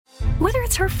Whether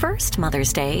it's her first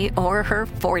Mother's Day or her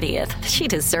 40th, she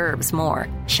deserves more.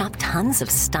 Shop tons of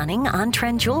stunning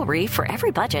on-trend jewelry for every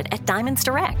budget at Diamonds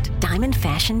Direct. Diamond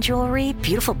fashion jewelry,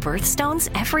 beautiful birthstones,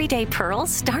 everyday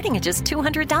pearls starting at just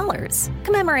 $200.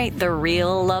 Commemorate the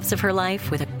real loves of her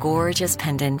life with a gorgeous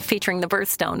pendant featuring the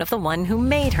birthstone of the one who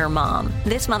made her mom.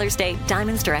 This Mother's Day,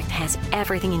 Diamonds Direct has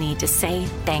everything you need to say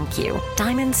thank you.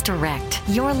 Diamonds Direct.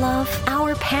 Your love,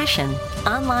 our passion.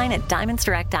 Online at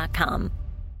diamondsdirect.com.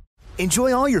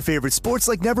 Enjoy all your favorite sports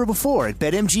like never before at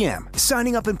BetMGM.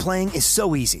 Signing up and playing is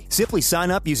so easy. Simply sign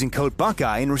up using code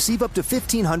Buckeye and receive up to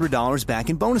 $1,500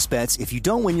 back in bonus bets if you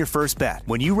don't win your first bet.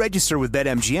 When you register with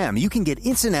BetMGM, you can get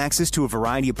instant access to a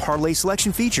variety of parlay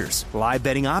selection features, live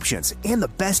betting options, and the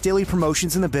best daily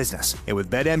promotions in the business. And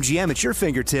with BetMGM at your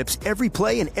fingertips, every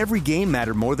play and every game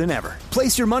matter more than ever.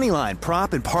 Place your moneyline,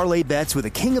 prop, and parlay bets with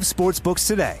the king of sportsbooks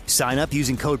today. Sign up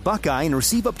using code Buckeye and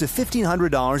receive up to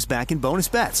 $1,500 back in bonus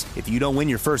bets if you don't win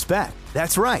your first bet.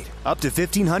 That's right, up to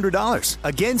 $1,500.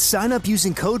 Again, sign up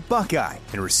using code Buckeye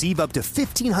and receive up to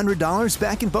 $1,500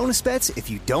 back in bonus bets if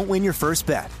you don't win your first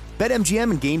bet.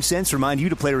 BetMGM and GameSense remind you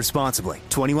to play responsibly.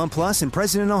 21 plus and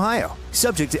present in Ohio.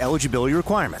 Subject to eligibility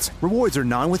requirements. Rewards are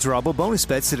non-withdrawable bonus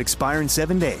bets that expire in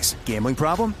 7 days. Gambling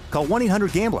problem? Call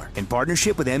 1-800-GAMBLER in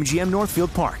partnership with MGM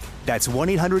Northfield Park. That's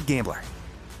 1-800-GAMBLER.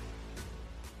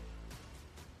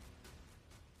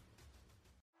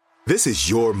 This is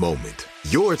your moment,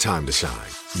 your time to shine,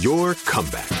 your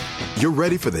comeback. You're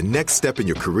ready for the next step in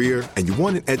your career, and you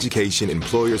want an education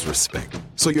employers respect.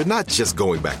 So you're not just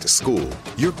going back to school,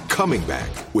 you're coming back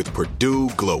with Purdue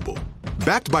Global.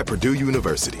 Backed by Purdue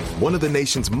University, one of the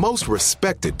nation's most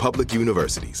respected public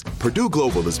universities, Purdue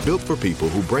Global is built for people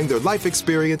who bring their life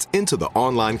experience into the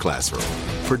online classroom.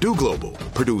 Purdue Global,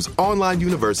 Purdue's online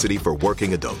university for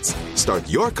working adults. Start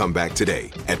your comeback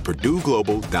today at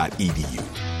purdueglobal.edu.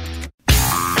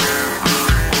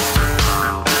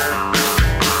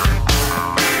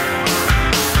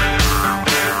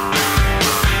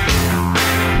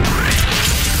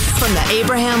 From the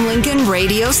Abraham Lincoln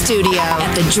Radio Studio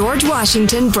at the George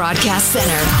Washington Broadcast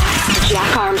Center,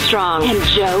 Jack Armstrong and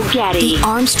Joe Getty. The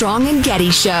Armstrong and Getty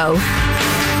Show.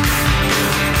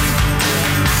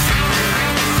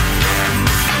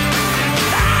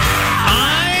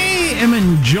 I am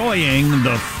enjoying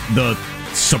the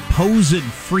supposed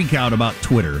freak out about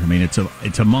Twitter. I mean, it's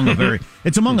among a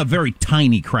very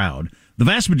tiny crowd. The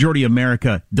vast majority of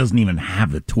America doesn't even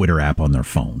have the Twitter app on their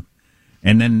phone.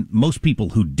 And then most people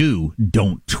who do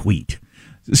don't tweet.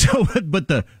 So, but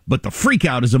the freak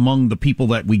out is among the people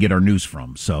that we get our news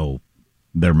from. So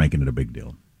they're making it a big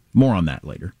deal. More on that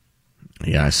later.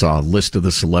 Yeah, I saw a list of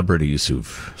the celebrities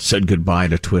who've said goodbye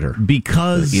to Twitter.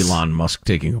 Because Elon Musk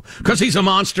taking... Because he's a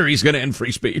monster, he's going to end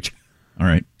free speech. All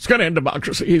right. He's going to end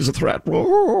democracy, he's a threat.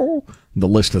 Whoa. The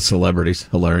list of celebrities,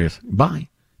 hilarious. Bye.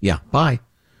 Yeah, bye.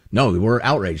 No, we're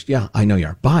outraged. Yeah, I know you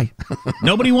are. Bye.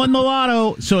 Nobody won the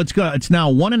lotto, so it's now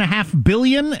 $1.5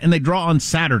 billion, and they draw on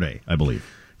Saturday, I believe.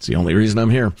 It's the only reason I'm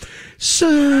here.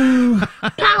 So,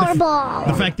 Powerball.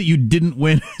 The fact that you didn't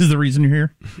win is the reason you're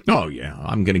here? Oh, yeah.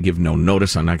 I'm going to give no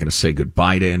notice. I'm not going to say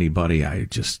goodbye to anybody. I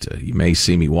just, you may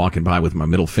see me walking by with my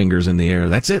middle fingers in the air.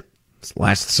 That's it. It's the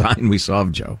last sign we saw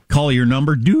of Joe. Call your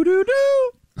number.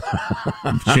 Do-do-do.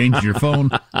 You've changed your phone.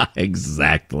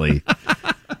 Exactly.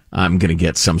 I'm going to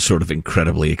get some sort of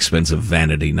incredibly expensive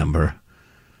vanity number.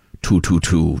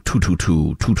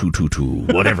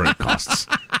 222-222-2222, whatever it costs.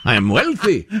 I am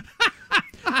wealthy.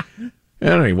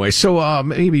 Anyway, so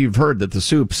maybe you've heard that the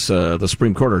Supes, the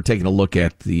Supreme Court, are taking a look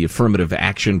at the affirmative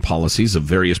action policies of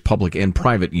various public and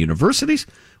private universities.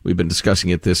 We've been discussing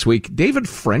it this week. David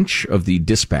French of the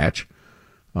Dispatch,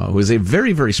 who is a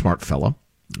very, very smart fellow,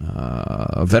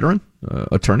 a veteran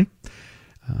attorney.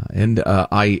 And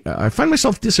I find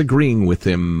myself disagreeing with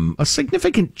him a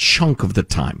significant chunk of the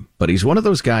time. But he's one of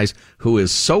those guys who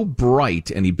is so bright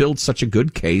and he builds such a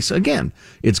good case. Again,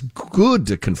 it's good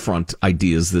to confront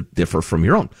ideas that differ from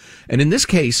your own. And in this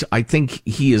case, I think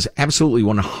he is absolutely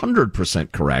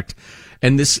 100% correct.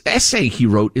 And this essay he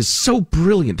wrote is so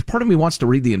brilliant. Part of me wants to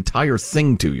read the entire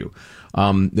thing to you.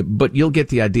 But you'll get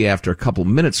the idea after a couple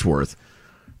minutes worth.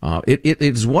 It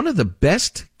is one of the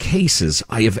best cases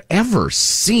I have ever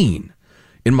seen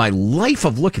in my life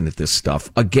of looking at this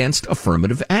stuff against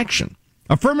affirmative action.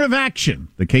 Affirmative action,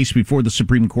 the case before the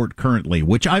Supreme Court currently,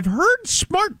 which I've heard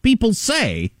smart people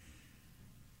say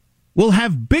will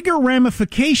have bigger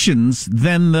ramifications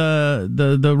than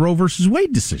the Roe versus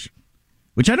Wade decision,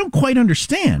 which I don't quite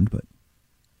understand, but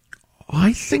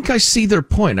I think I see their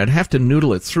point. I'd have to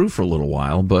noodle it through for a little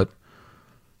while, but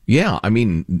yeah, I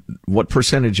mean, what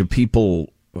percentage of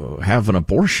people have an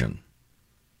abortion?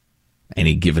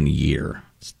 any given year.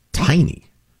 It's tiny.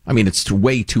 I mean, it's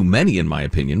way too many in my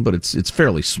opinion, but it's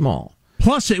fairly small.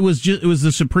 Plus, it was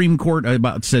the Supreme Court, I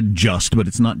about said just, but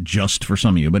it's not just for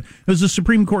some of you, but it was the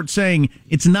Supreme Court saying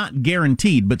it's not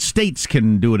guaranteed, but states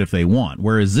can do it if they want,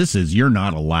 whereas this is you're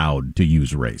not allowed to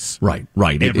use race. Right.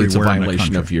 It's a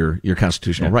violation of your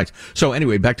constitutional rights. So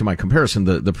anyway, back to my comparison,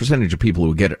 the percentage of people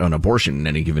who get an abortion in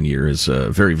any given year is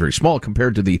very, very small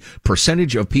compared to the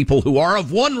percentage of people who are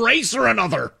of one race or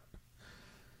another.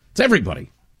 It's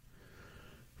everybody.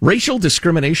 Racial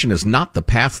discrimination is not the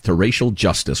path to racial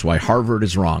justice. Why Harvard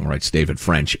is wrong, writes David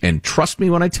French. And trust me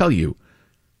when I tell you,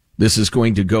 this is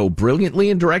going to go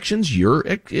brilliantly in directions you're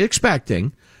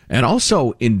expecting, and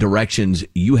also in directions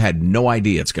you had no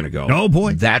idea it's going to go. Oh,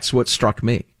 boy. That's what struck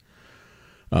me.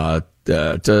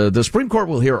 The Supreme Court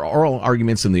will hear oral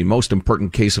arguments in the most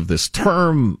important case of this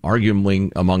term,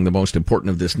 arguably among the most important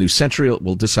of this new century. It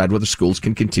will decide whether schools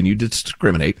can continue to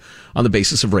discriminate on the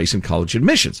basis of race in college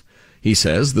admissions. He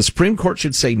says the Supreme Court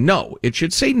should say no. It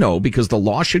should say no because the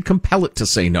law should compel it to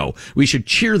say no. We should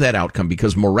cheer that outcome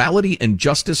because morality and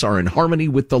justice are in harmony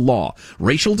with the law.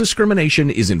 Racial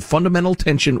discrimination is in fundamental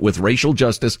tension with racial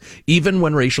justice, even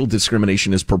when racial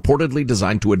discrimination is purportedly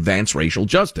designed to advance racial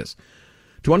justice.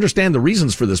 To understand the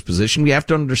reasons for this position, we have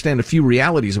to understand a few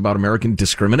realities about American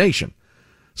discrimination.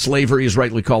 Slavery is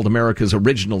rightly called America's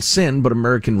original sin, but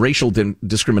American racial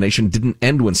discrimination didn't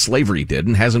end when slavery did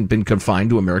and hasn't been confined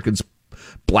to America's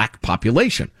black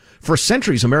population. For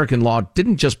centuries, American law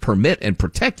didn't just permit and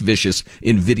protect vicious,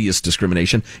 invidious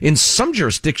discrimination. In some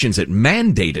jurisdictions, it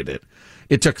mandated it.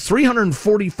 It took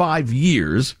 345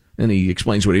 years, and he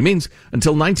explains what he means,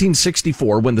 until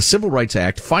 1964 when the Civil Rights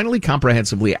Act finally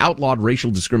comprehensively outlawed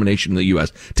racial discrimination in the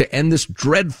U.S. to end this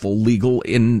dreadful legal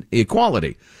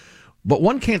inequality. But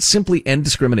one can't simply end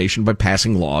discrimination by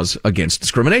passing laws against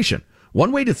discrimination.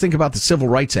 One way to think about the Civil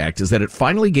Rights Act is that it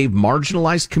finally gave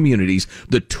marginalized communities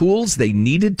the tools they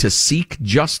needed to seek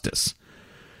justice.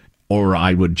 Or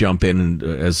I would jump in and,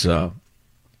 as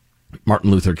Martin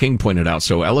Luther King pointed out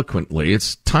so eloquently,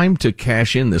 it's time to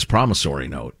cash in this promissory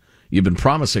note. You've been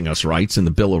promising us rights in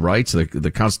the Bill of Rights,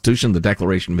 the Constitution, the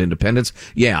Declaration of Independence.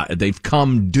 Yeah, they've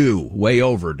come due, way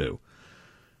overdue.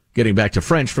 Getting back to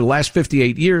French, for the last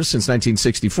 58 years, since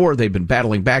 1964, they've been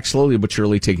battling back slowly but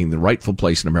surely, taking the rightful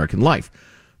place in American life.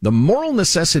 The moral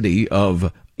necessity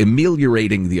of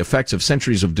ameliorating the effects of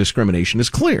centuries of discrimination is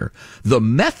clear. The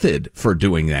method for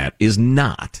doing that is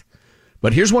not.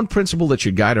 But here's one principle that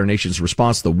should guide our nation's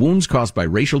response. The wounds caused by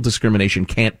racial discrimination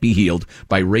can't be healed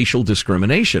by racial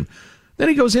discrimination. Then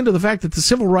he goes into the fact that the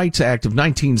Civil Rights Act of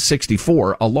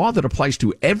 1964, a law that applies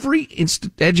to every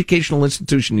educational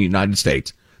institution in the United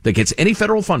States that gets any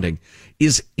federal funding,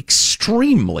 is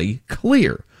extremely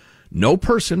clear. No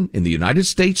person in the United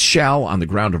States shall, on the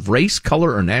ground of race,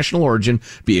 color, or national origin,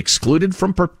 be excluded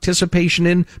from participation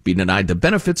in, be denied the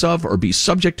benefits of, or be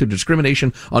subject to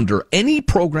discrimination under any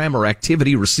program or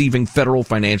activity receiving federal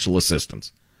financial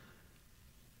assistance.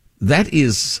 That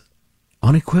is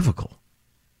unequivocal.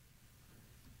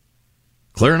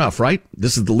 Clear enough, right?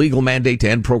 This is the legal mandate to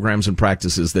end programs and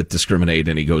practices that discriminate,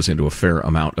 and he goes into a fair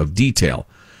amount of detail.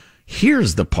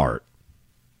 Here's the part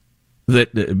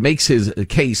that makes his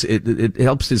case, it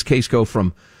helps his case go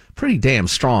from pretty damn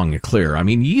strong to clear. I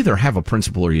mean, you either have a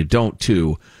principle or you don't,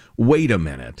 to wait a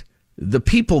minute. The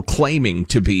people claiming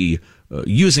to be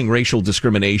using racial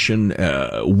discrimination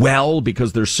well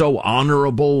because they're so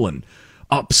honorable and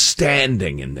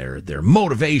upstanding and their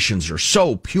motivations are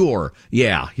so pure.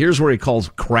 Yeah, here's where he calls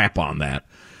crap on that.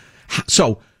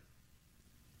 So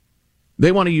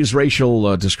they want to use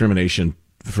racial discrimination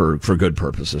for good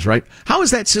purposes, right? How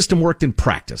has that system worked in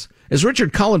practice? As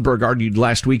Richard Collenberg argued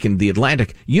last week in The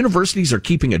Atlantic, universities are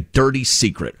keeping a dirty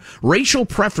secret. Racial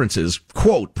preferences,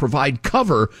 quote, provide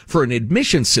cover for an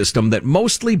admission system that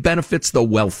mostly benefits the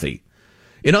wealthy.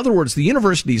 In other words, the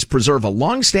universities preserve a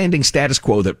long-standing status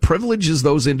quo that privileges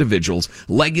those individuals,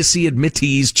 legacy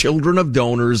admittees, children of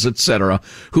donors, etc.,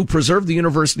 who preserve the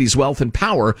university's wealth and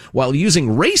power while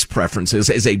using race preferences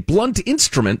as a blunt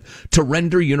instrument to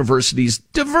render universities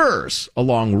diverse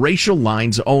along racial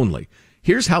lines only.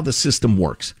 Here's how the system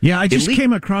works. Yeah, I just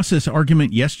came across this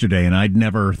argument yesterday, and I'd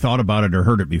never thought about it or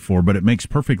heard it before, but it makes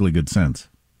perfectly good sense.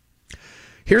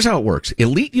 Here's how it works.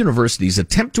 Elite universities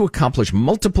attempt to accomplish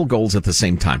multiple goals at the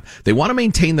same time. They want to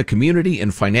maintain the community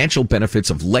and financial benefits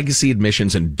of legacy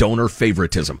admissions and donor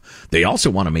favoritism. They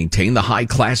also want to maintain the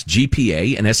high-class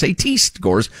GPA and SAT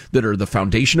scores that are the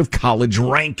foundation of college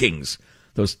rankings.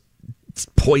 Those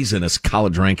poisonous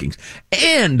college rankings.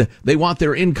 And they want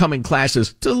their incoming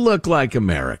classes to look like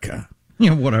America.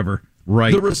 Yeah, whatever.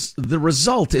 Right. The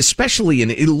result, especially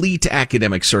in elite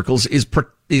academic circles,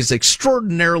 is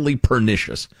extraordinarily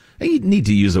pernicious. You need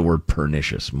to use the word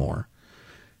pernicious more.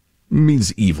 It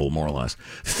means evil, more or less.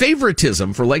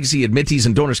 Favoritism for legacy admittees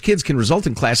and donors' kids can result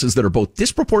in classes that are both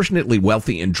disproportionately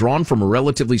wealthy and drawn from a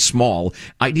relatively small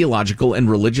ideological and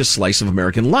religious slice of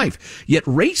American life. Yet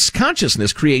race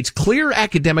consciousness creates clear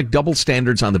academic double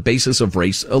standards on the basis of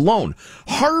race alone.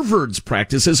 Harvard's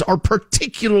practices are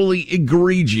particularly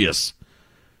egregious.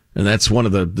 And that's one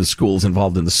of the schools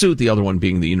involved in the suit, the other one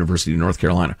being the University of North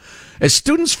Carolina. As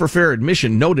Students for Fair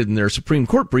Admission noted in their Supreme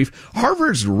Court brief,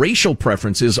 Harvard's racial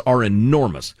preferences are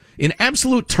enormous. In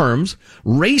absolute terms,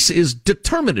 race is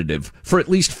determinative for at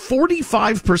least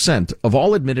 45% of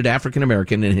all admitted African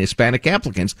American and Hispanic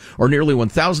applicants, or nearly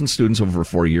 1,000 students over a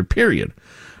 4-year period.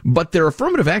 But their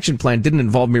affirmative action plan didn't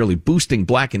involve merely boosting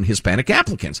black and Hispanic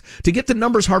applicants. To get the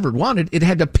numbers Harvard wanted, it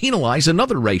had to penalize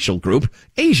another racial group,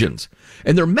 Asians.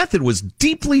 And their method was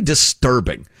deeply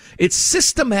disturbing. It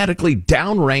systematically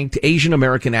downranked Asian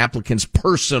American applicants'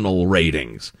 personal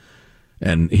ratings.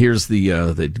 And here's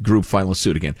the group filing a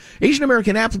suit again. Asian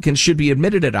American applicants should be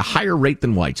admitted at a higher rate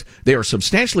than whites. They are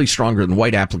substantially stronger than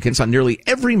white applicants on nearly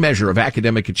every measure of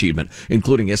academic achievement,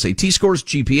 including SAT scores,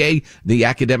 GPA, the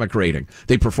academic rating.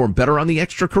 They perform better on the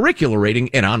extracurricular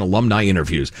rating and on alumni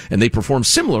interviews. And they perform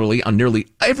similarly on nearly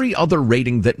every other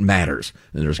rating that matters.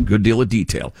 And there's a good deal of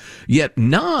detail. Yet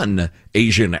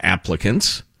non-Asian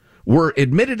applicants were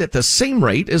admitted at the same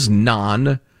rate as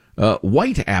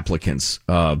white applicants.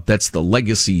 That's the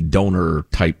legacy donor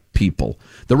type people.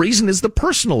 The reason is the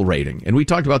personal rating, and we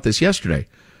talked about this yesterday.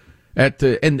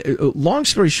 Long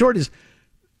story short is,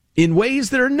 in ways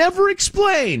that are never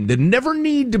explained and never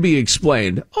need to be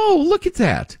explained. Oh, look at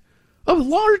that. A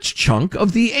large chunk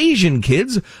of the Asian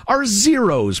kids are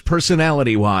zeros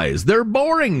personality-wise. They're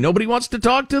boring. Nobody wants to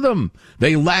talk to them.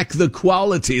 They lack the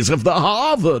qualities of the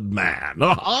Harvard man,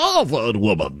 the Harvard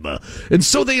woman. And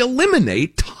so they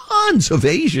eliminate tons of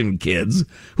Asian kids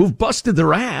who've busted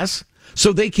their ass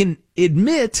so they can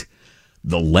admit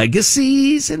the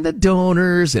legacies and the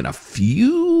donors and a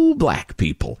few black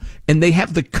people. And they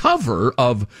have the cover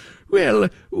of, well,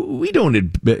 we don't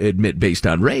admit based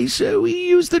on race. We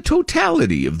use the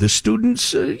totality of the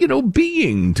students,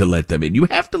 being to let them in. You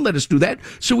have to let us do that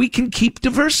so we can keep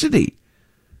diversity.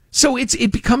 So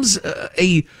it becomes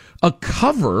a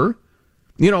cover,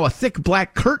 a thick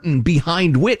black curtain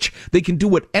behind which they can do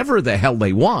whatever the hell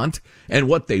they want. And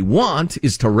what they want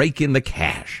is to rake in the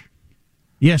cash.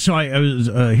 Yeah, so I was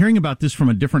hearing about this from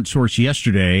a different source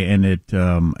yesterday, and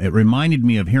it reminded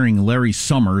me of hearing Larry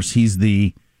Summers. He's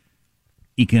the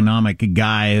economic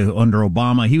guy under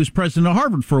Obama. He was president of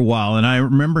Harvard for a while, and I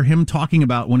remember him talking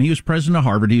about when he was president of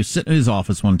Harvard, he was sitting in his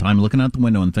office one time looking out the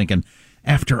window and thinking,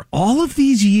 after all of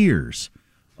these years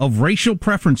of racial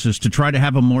preferences to try to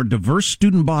have a more diverse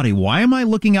student body, why am I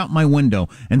looking out my window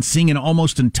and seeing an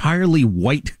almost entirely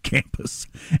white campus?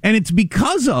 And it's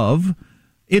because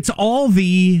it's all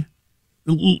the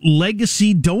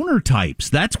legacy donor types.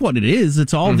 That's what it is.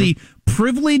 It's all the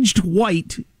privileged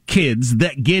white kids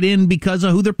that get in because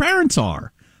of who their parents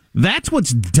are. That's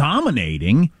what's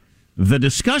dominating the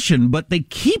discussion, but they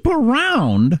keep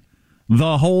around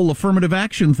the whole affirmative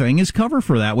action thing as cover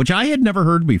for that, which I had never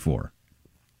heard before.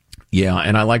 Yeah,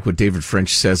 and I like what David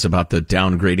French says about the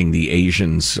downgrading the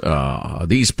Asians.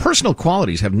 These personal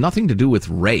qualities have nothing to do with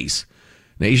race.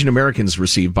 Asian Americans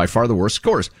received by far the worst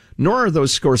scores, nor are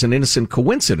those scores an innocent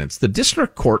coincidence. The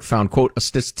district court found, quote, a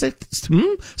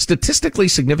statistically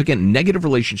significant negative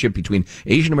relationship between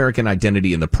Asian American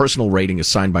identity and the personal rating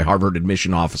assigned by Harvard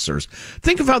admission officers.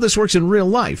 Think of how this works in real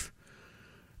life.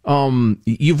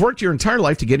 You've worked your entire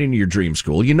life to get into your dream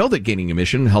school. You know that gaining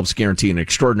admission helps guarantee an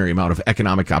extraordinary amount of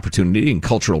economic opportunity and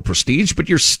cultural prestige, but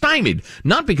you're stymied,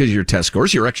 not because of your test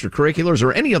scores, your extracurriculars,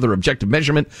 or any other objective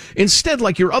measurement. Instead,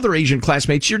 like your other Asian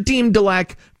classmates, you're deemed to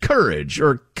lack courage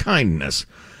or kindness.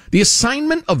 The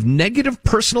assignment of negative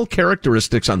personal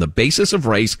characteristics on the basis of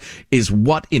race is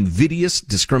what invidious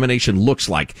discrimination looks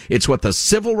like. It's what the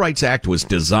Civil Rights Act was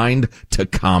designed to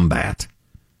combat.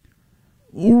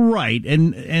 Right,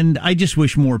 and I just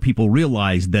wish more people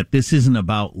realized that this isn't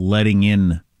about letting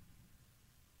in,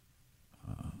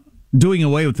 doing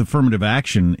away with affirmative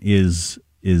action is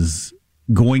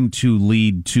going to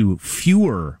lead to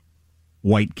fewer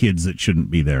white kids that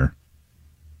shouldn't be there,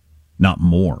 not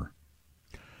more.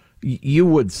 You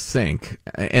would think,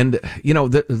 and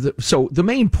so the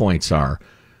main points are,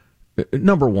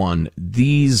 number one,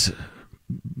 these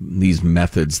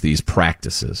methods, these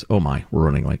practices, oh my, we're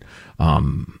running late,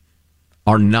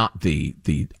 are not the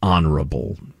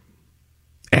honorable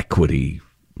equity,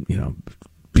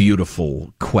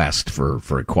 beautiful quest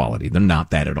for equality. They're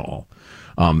not that at all.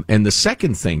 And the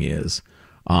second thing is,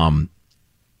 and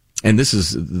this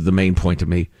is the main point to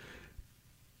me,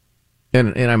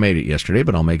 and I made it yesterday,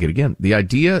 but I'll make it again. The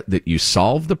idea that you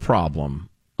solve the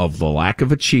problem of the lack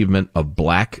of achievement of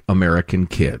black American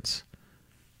kids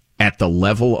at the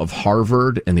level of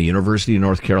Harvard and the University of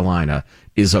North Carolina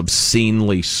is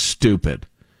obscenely stupid.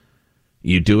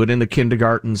 You do it in the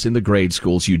kindergartens, in the grade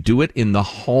schools. You do it in the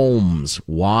homes.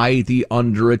 Why the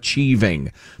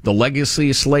underachieving? The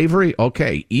legacy of slavery?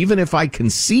 Okay, even if I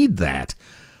concede that,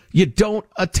 you don't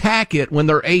attack it when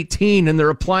they're 18 and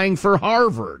they're applying for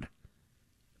Harvard.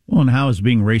 Well, and how is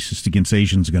being racist against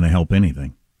Asians going to help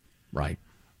anything? Right.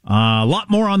 A lot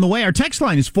more on the way. Our text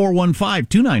line is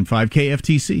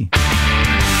 415-295-KFTC.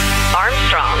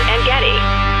 Armstrong and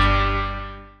Getty.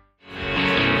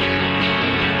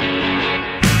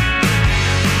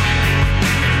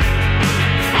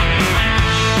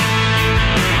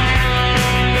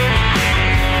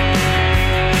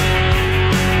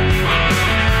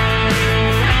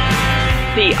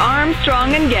 The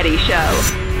Armstrong and Getty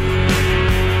Show.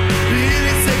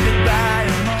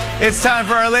 It's time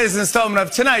for our latest installment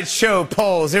of tonight's show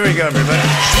polls. Here we go, everybody.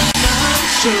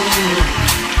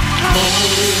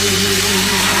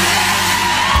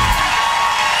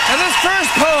 Now, this first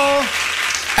poll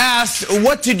asked,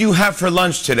 what did you have for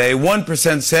lunch today?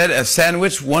 1% said a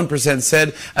sandwich, 1%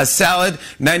 said a salad,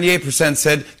 98%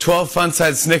 said 12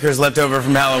 fun-sized Snickers left over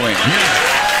from Halloween.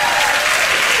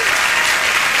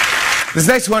 This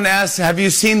next one asks, have you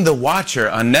seen The Watcher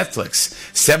on Netflix?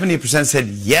 70% said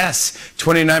yes,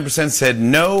 29% said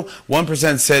no,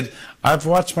 1% said, I've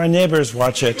watched my neighbors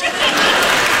watch it.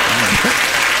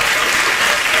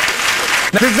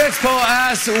 This next poll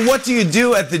asks, what do you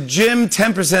do at the gym?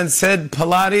 10% said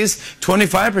Pilates,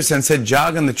 25% said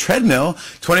jog on the treadmill,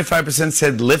 25%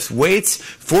 said lift weights,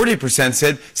 40%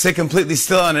 said sit completely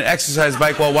still on an exercise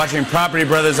bike while watching Property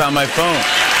Brothers on my phone.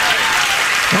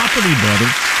 Property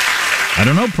Brothers? I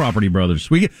don't know Property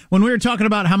Brothers. When we were talking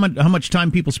about how much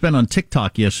time people spend on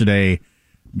TikTok yesterday,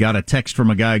 got a text from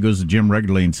a guy who goes to the gym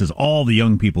regularly and says all the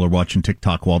young people are watching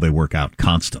TikTok while they work out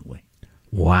constantly.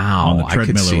 Wow, on the treadmill I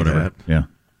could see or whatever. That.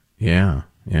 Yeah.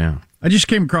 I just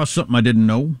came across something I didn't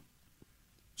know.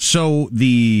 So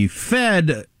the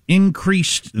Fed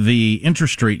increased the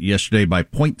interest rate yesterday by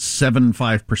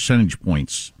 0.75 percentage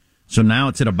points. So now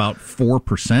it's at about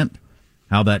 4%.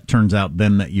 How that turns out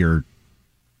then that your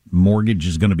mortgage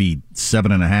is going to be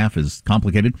 7.5% is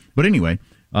complicated. But anyway,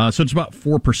 so it's about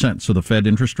 4%. So the Fed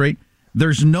interest rate.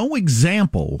 There's no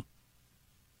example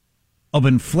of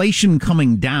inflation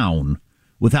coming down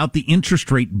without the interest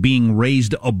rate being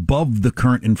raised above the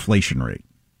current inflation rate.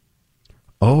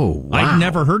 Oh, wow. I've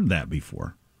never heard that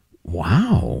before.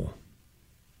 Wow.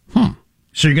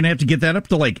 So you're going to have to get that up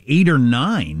to like 8 or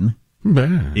 9,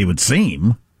 it would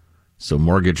seem. So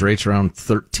mortgage rates around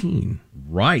 13.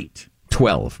 Right.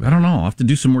 12. I don't know. I'll have to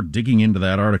do some more digging into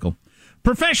that article.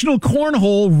 Professional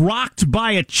cornhole rocked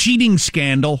by a cheating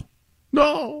scandal.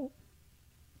 No.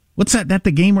 What's that? That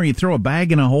the game where you throw a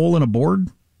bag in a hole in a board?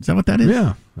 Is that what that is?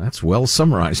 Yeah, that's well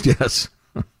summarized, yes.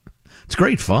 It's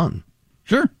great fun.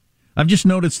 Sure. I've just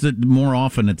noticed that more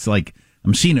often it's like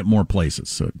I'm seeing it more places,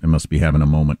 so it must be having a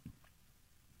moment.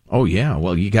 Oh, yeah.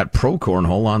 Well, you got Pro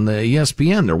Cornhole on the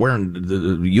ESPN. They're wearing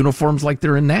the uniforms like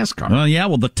they're in NASCAR. Yeah.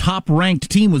 Well, the top-ranked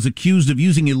team was accused of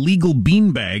using illegal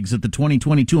beanbags at the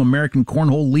 2022 American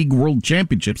Cornhole League World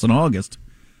Championships in August.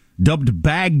 Dubbed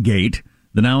Baggate,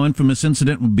 the now infamous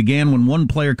incident began when one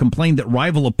player complained that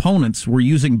rival opponents were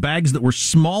using bags that were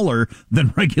smaller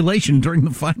than regulation during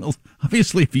the finals.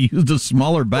 Obviously, if you used a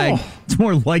smaller bag, it's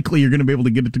more likely you're going to be able to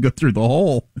get it to go through the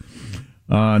hole.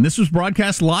 And this was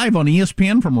broadcast live on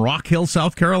ESPN from Rock Hill,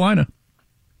 South Carolina.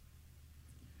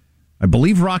 I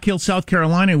believe Rock Hill, South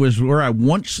Carolina was where I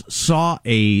once saw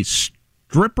a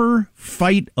stripper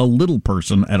fight a little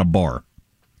person at a bar.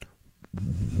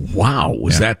 Wow.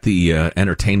 Was that the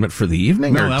entertainment for the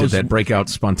evening, or did that break out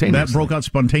spontaneously? That broke out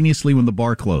spontaneously when the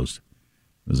bar closed.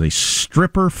 It was a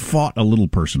stripper fought a little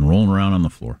person rolling around on the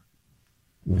floor.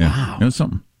 Wow. Yeah, it was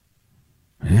something.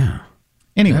 Yeah.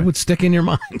 Anyway. That would stick in your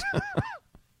mind.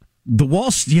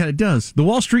 It does. The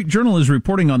Wall Street Journal is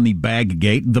reporting on the bag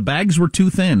gate. The bags were too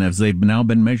thin as they've now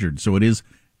been measured. So it is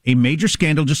a major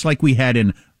scandal, just like we had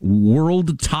in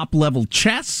world top-level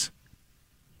chess.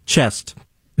 Chest.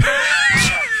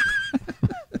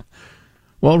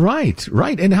 Well, right.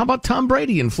 And how about Tom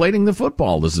Brady inflating the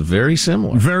football? This is very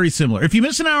similar. Very similar. If you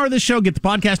miss an hour of this show, get the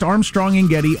podcast Armstrong and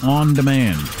Getty on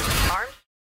demand.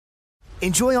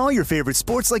 Enjoy all your favorite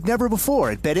sports like never before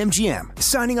at BetMGM.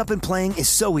 Signing up and playing is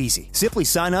so easy. Simply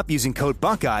sign up using code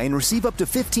Buckeye and receive up to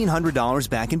 $1,500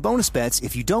 back in bonus bets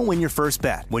if you don't win your first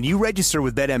bet. When you register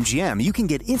with BetMGM, you can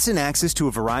get instant access to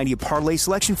a variety of parlay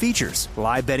selection features,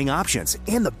 live betting options,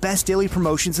 and the best daily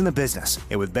promotions in the business.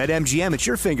 And with BetMGM at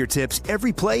your fingertips,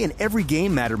 every play and every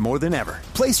game matter more than ever.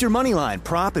 Place your moneyline,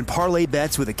 prop, and parlay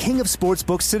bets with the king of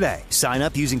sportsbooks today. Sign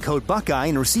up using code Buckeye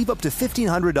and receive up to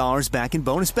 $1,500 back in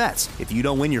bonus bets if you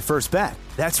don't win your first bet.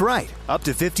 That's right, up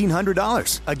to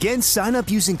 $1,500. Again, sign up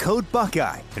using code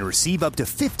Buckeye and receive up to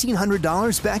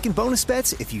 $1,500 back in bonus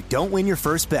bets if you don't win your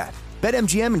first bet.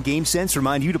 BetMGM and GameSense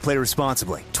remind you to play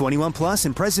responsibly. 21 plus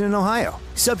and present in Ohio.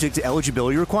 Subject to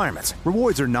eligibility requirements.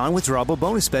 Rewards are non-withdrawable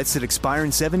bonus bets that expire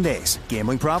in 7 days.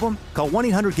 Gambling problem? Call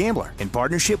 1-800-GAMBLER in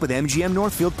partnership with MGM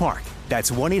Northfield Park.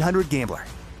 That's 1-800-GAMBLER.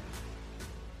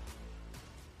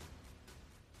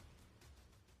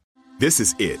 This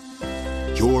is it.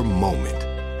 Your moment.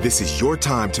 This is your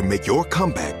time to make your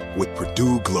comeback with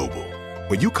Purdue Global.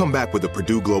 When you come back with a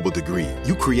Purdue Global degree,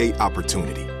 you create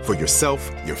opportunity for yourself,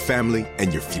 your family,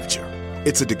 and your future.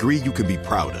 It's a degree you can be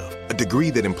proud of, a degree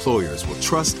that employers will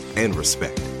trust and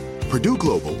respect. Purdue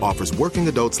Global offers working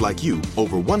adults like you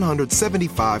over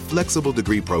 175 flexible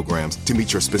degree programs to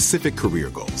meet your specific career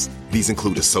goals. These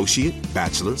include associate,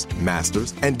 bachelor's,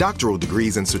 master's, and doctoral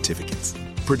degrees and certificates.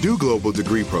 Purdue Global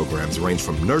degree programs range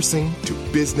from nursing to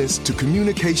business to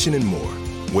communication and more.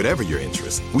 Whatever your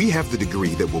interest, we have the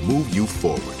degree that will move you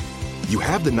forward. You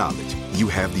have the knowledge, you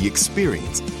have the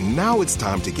experience. Now it's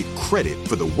time to get credit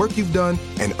for the work you've done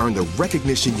and earn the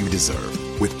recognition you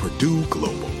deserve with Purdue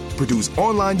Global, Purdue's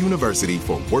online university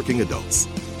for working adults.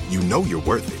 You know you're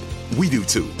worth it. We do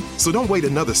too. So don't wait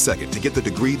another second to get the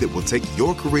degree that will take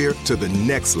your career to the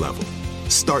next level.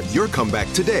 Start your comeback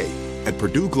today at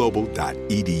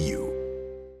purdueglobal.edu.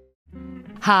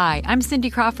 Hi, I'm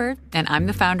Cindy Crawford, and I'm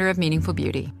the founder of Meaningful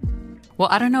Beauty. Well,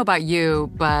 I don't know about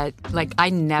you, but, I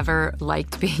never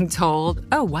liked being told,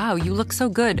 oh, wow, you look so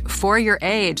good for your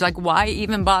age. Why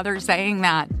even bother saying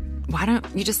that? Why don't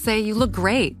you just say you look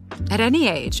great at any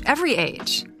age, every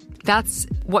age? That's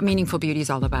what Meaningful Beauty is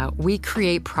all about. We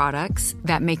create products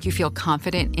that make you feel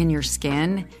confident in your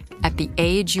skin at the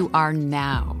age you are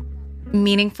now.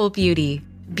 Meaningful Beauty.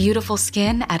 Beautiful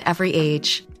skin at every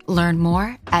age. Learn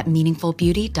more at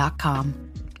meaningfulbeauty.com.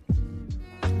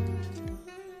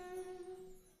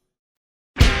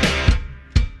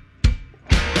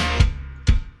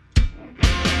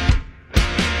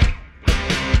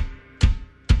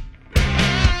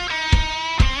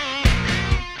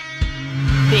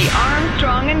 The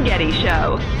Armstrong and Getty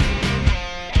Show.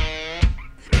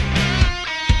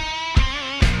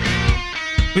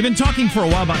 We've been talking for a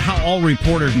while about how not all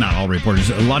reporters,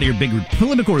 a lot of your big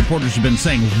political reporters have been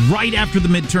saying right after the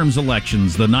midterms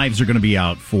elections, the knives are going to be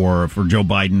out for Joe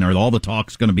Biden, or all the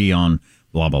talk's going to be on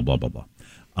blah, blah, blah, blah, blah.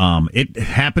 It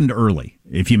happened early.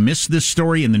 If you missed this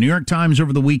story in the New York Times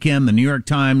over the weekend, the New York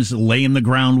Times laying the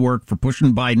groundwork for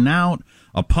pushing Biden out,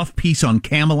 a puff piece on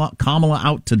Kamala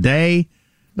out today.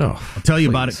 Oh, I'll tell you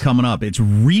about it coming up. It's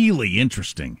really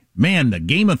interesting. Man, the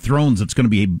Game of Thrones that's going to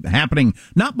be happening,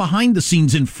 not behind the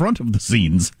scenes, in front of the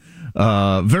scenes,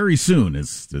 very soon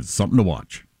is something to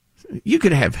watch. You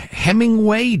could have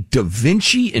Hemingway, Da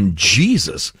Vinci, and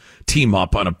Jesus team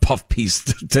up on a puff piece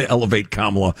to elevate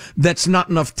Kamala. That's not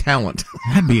enough talent.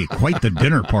 That'd be quite the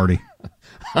dinner party.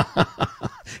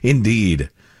 Indeed.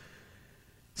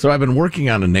 So I've been working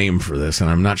on a name for this, and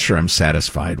I'm not sure I'm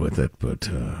satisfied with it, but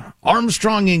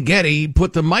Armstrong and Getty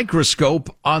put the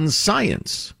microscope on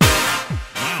science.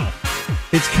 Wow.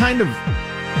 It's kind of,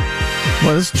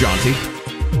 it's jaunty.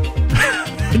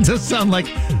 It does sound like...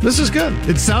 This is good.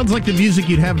 It sounds like the music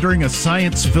you'd have during a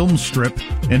science film strip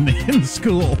in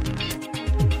school.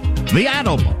 The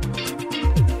atom.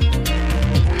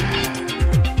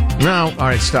 No, all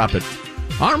right, stop it.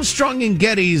 Armstrong and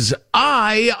Getty's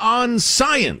Eye on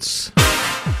Science.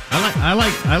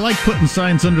 I like putting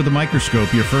science under the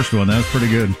microscope. Your first one, that was pretty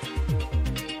good.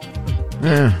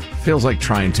 Feels like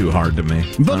trying too hard to me.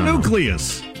 The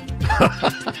nucleus.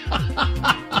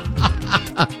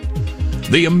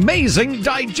 The amazing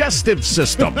digestive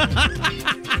system.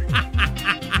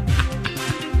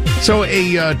 So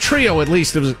a trio, at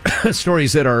least, of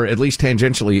stories that are at least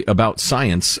tangentially about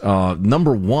science.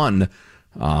 Number one,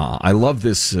 I love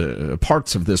this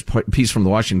parts of this piece from the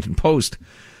Washington Post.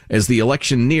 As the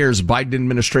election nears, Biden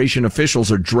administration officials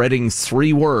are dreading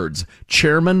three words: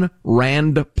 Chairman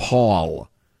Rand Paul,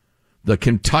 the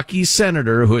Kentucky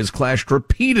senator who has clashed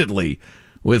repeatedly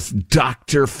with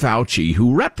Dr. Fauci,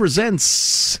 who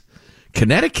represents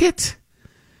Connecticut.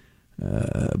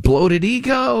 Bloated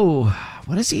ego.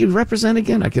 what does he represent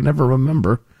again? I can never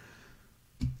remember.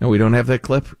 No, we don't have that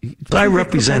clip. I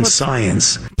represent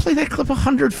science. Play that clip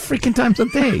 100 freaking times a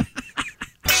day.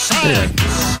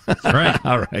 That's right.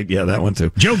 All right. Yeah, that one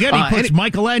too. Joe Getty puts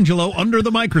Michelangelo under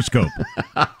the microscope.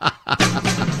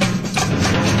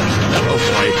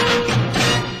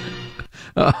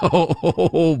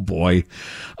 Oh, boy.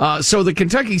 So the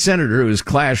Kentucky senator who has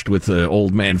clashed with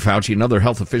old man Fauci and other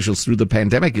health officials through the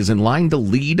pandemic is in line to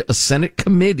lead a Senate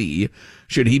committee.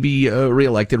 Should he be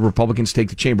reelected, Republicans take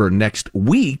the chamber next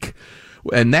week.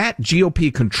 And that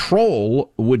GOP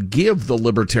control would give the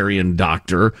libertarian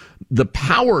doctor the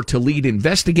power to lead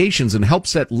investigations and help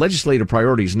set legislative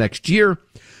priorities next year.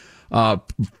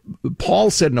 Paul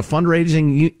said in a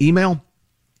fundraising email,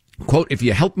 quote, if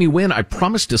you help me win, I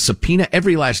promise to subpoena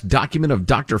every last document of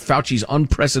Dr. Fauci's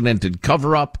unprecedented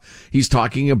cover-up. He's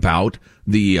talking about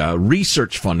the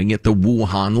research funding at the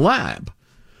Wuhan lab,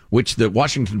 which the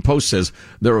Washington Post says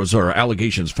those are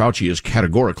allegations Fauci has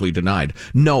categorically denied.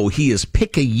 No, he has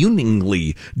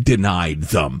picayuningly denied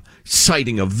them,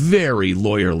 citing a very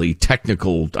lawyerly,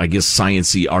 technical, I guess,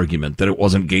 science-y argument that it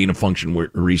wasn't gain-of-function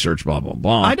research, blah, blah,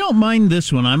 blah. I don't mind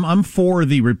this one. I'm for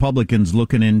the Republicans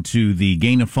looking into the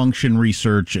gain-of-function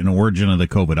research and origin of the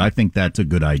COVID. I think that's a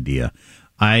good idea.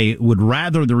 I would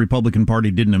rather the Republican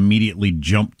Party didn't immediately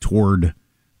jump toward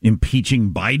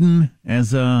impeaching Biden,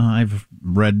 as I've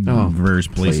read various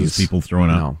places, people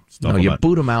throwing out stuff. No, you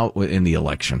boot him out in the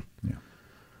election. Yeah.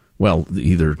 Well,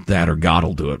 either that or God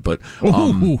will do it. But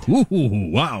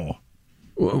wow.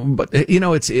 But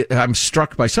I'm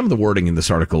struck by some of the wording in this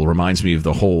article. Reminds me of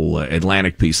the whole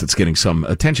Atlantic piece that's getting some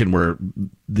attention, where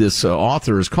this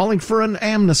author is calling for an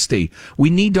amnesty.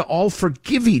 We need to all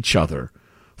forgive each other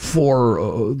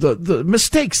for the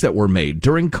mistakes that were made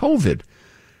during COVID.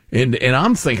 And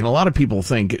I'm thinking, a lot of people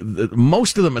think that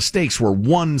most of the mistakes were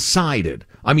one-sided.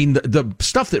 I mean, the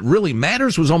stuff that really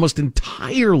matters was almost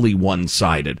entirely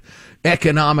one-sided.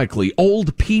 Economically,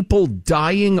 old people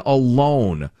dying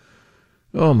alone.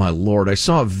 Oh, my Lord. I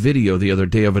saw a video the other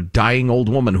day of a dying old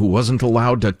woman who wasn't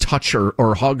allowed to touch her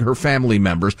or hug her family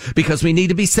members because we need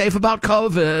to be safe about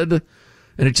COVID.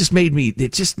 And it just made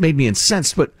me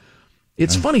incensed. But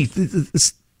it's funny.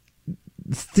 This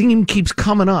theme keeps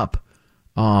coming up.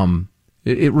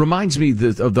 It reminds me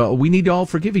of the we need to all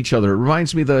forgive each other. It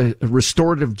reminds me of the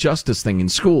restorative justice thing in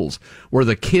schools, where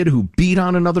the kid who beat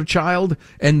on another child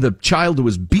and the child who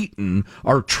was beaten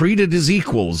are treated as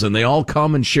equals, and they all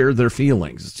come and share their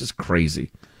feelings. It's just crazy.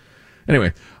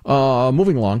 Anyway,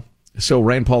 moving along. So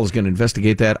Rand Paul is going to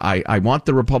investigate that. I want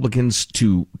the Republicans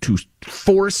to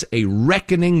force a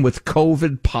reckoning with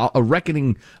COVID, a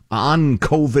reckoning on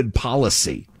COVID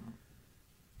policy.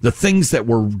 The things that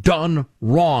were done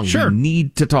wrong. Sure. You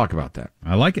need to talk about that.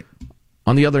 I like it.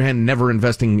 On the other hand,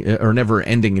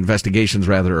 never-ending investigations,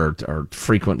 rather, are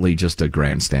frequently just a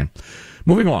grandstand.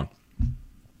 Moving along.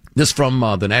 This from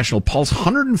the National Pulse.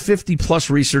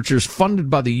 150-plus researchers funded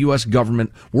by the U.S.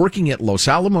 government working at Los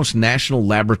Alamos National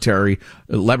Laboratory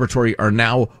are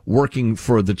now working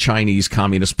for the Chinese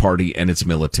Communist Party and its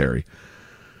military.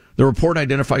 The report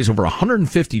identifies over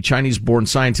 150 Chinese-born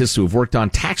scientists who have worked on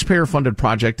taxpayer-funded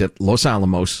projects in Los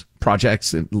Alamos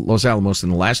in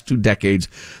the last 2 decades.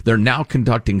 They're now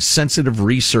conducting sensitive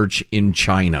research in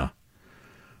China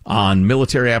on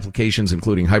military applications,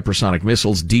 including hypersonic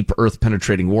missiles, deep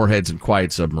earth-penetrating warheads, and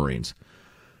quiet submarines.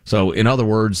 So, in other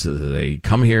words, they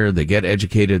come here, they get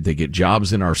educated, they get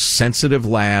jobs in our sensitive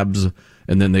labs,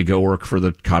 and then they go work for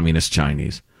the Communist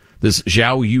Chinese. This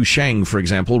Zhao Yusheng, for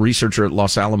example, researcher at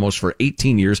Los Alamos for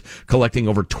 18 years, collecting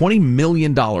over $20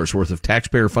 million worth of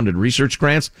taxpayer-funded research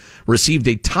grants, received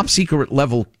a top-secret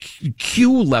level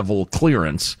Q-level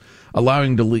clearance,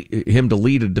 allowing him to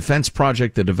lead a defense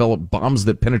project that developed bombs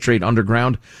that penetrate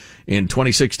underground. In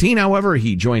 2016, however,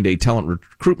 he joined a talent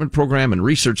recruitment program and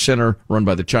research center run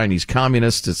by the Chinese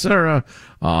Communists, etc.,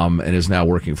 and is now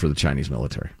working for the Chinese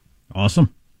military.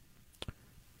 Awesome.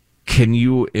 Can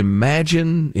you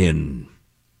imagine in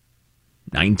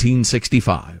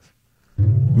 1965?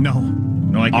 No,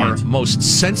 I can't. Our most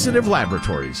sensitive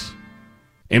laboratories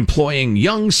employing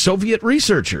young Soviet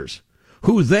researchers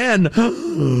who then,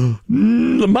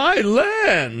 my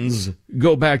lands,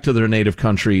 go back to their native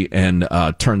country and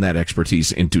turn that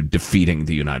expertise into defeating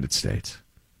the United States.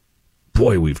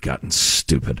 Boy, we've gotten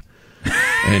stupid.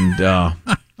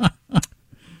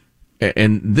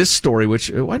 And this story, why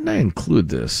didn't I include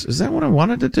this? Is that what I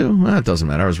wanted to do? Well, it doesn't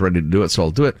matter. I was ready to do it, so I'll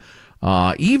do it.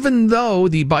 Even though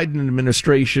the Biden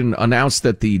administration announced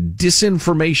that the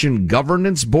Disinformation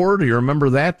Governance Board, you remember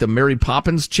that, the Mary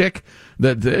Poppins chick,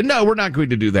 no, we're not going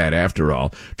to do that after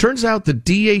all. Turns out the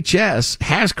DHS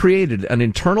has created an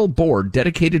internal board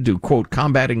dedicated to, quote,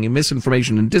 combating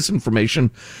misinformation and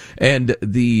disinformation. And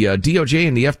the DOJ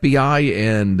and the FBI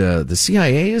and the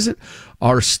CIA, is it,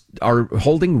 are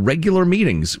holding regular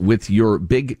meetings with your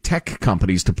big tech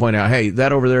companies to point out, hey,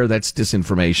 that over there, that's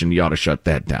disinformation. You ought to shut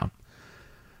that down.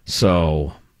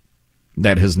 So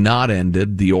that has not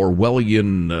ended. The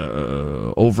Orwellian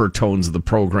overtones of the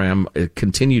program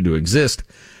continue to exist,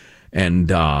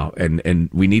 and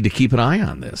we need to keep an eye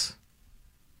on this.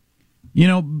 You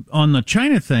know, on the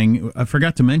China thing, I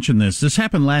forgot to mention this. This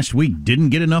happened last week. Didn't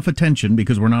get enough attention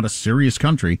because we're not a serious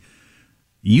country.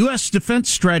 U.S. defense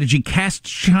strategy casts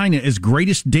China as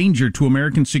greatest danger to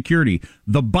American security.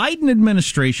 The Biden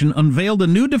administration unveiled a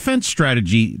new defense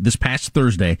strategy this past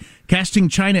Thursday, casting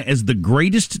China as the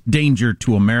greatest danger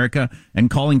to America and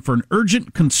calling for an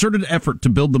urgent, concerted effort to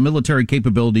build the military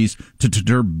capabilities to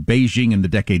deter Beijing in the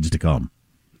decades to come.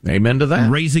 Amen to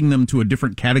that. Raising them to a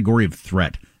different category of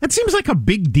threat. That seems like a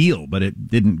big deal, but it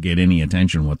didn't get any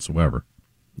attention whatsoever.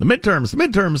 The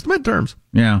midterms.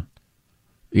 Yeah.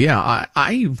 Yeah,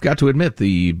 I've got to admit,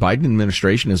 the Biden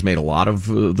administration has made a lot of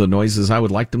the noises I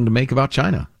would like them to make about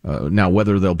China. Now,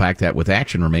 whether they'll back that with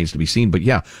action remains to be seen. But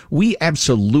yeah, we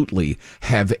absolutely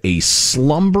have a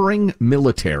slumbering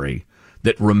military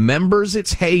that remembers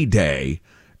its heyday,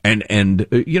 and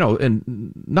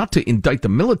not to indict the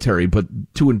military, but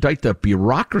to indict the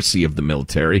bureaucracy of the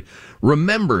military,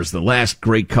 remembers the last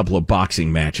great couple of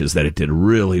boxing matches that it did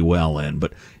really well in,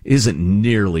 but isn't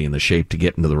nearly in the shape to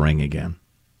get into the ring again.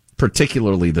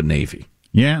 Particularly the Navy.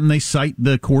 Yeah, and they cite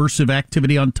the coercive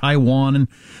activity on Taiwan and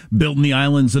building the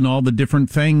islands and all the different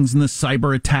things and the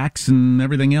cyber attacks and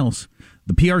everything else.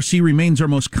 The PRC remains our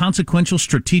most consequential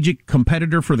strategic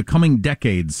competitor for the coming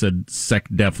decades, said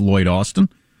SecDef Lloyd Austin,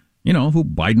 who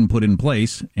Biden put in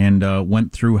place and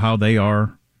went through how they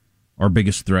are our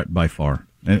biggest threat by far.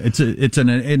 I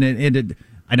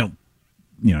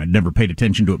never paid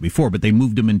attention to it before, but they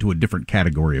moved them into a different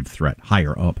category of threat,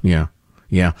 higher up. Yeah.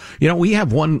 Yeah. We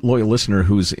have one loyal listener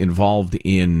who's involved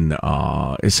in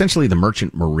essentially the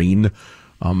merchant marine,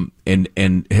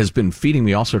 and has been feeding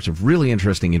me all sorts of really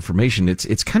interesting information.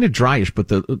 It's kind of dryish, but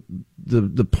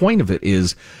the point of it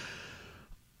is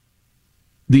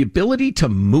the ability to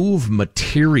move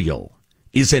material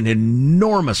is an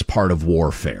enormous part of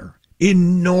warfare.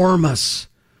 Enormous.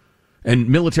 And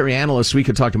military analysts, we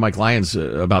could talk to Mike Lyons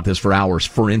about this for hours,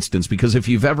 for instance, because if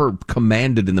you've ever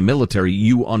commanded in the military,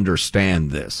 you understand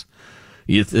this.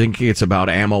 You think it's about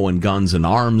ammo and guns and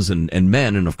arms and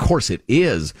men, and of course it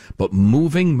is, but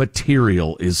moving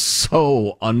material is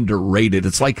so underrated.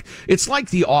 It's like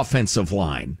the offensive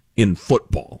line in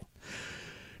football.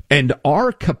 And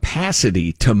our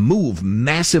capacity to move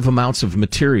massive amounts of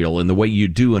material in the way you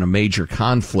do in a major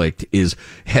conflict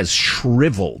has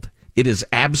shriveled. It is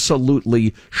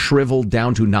absolutely shriveled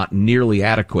down to not nearly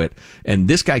adequate. And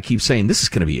this guy keeps saying this is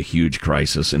going to be a huge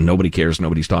crisis and nobody cares.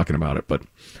 Nobody's talking about it. But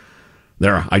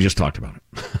I just talked about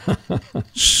it.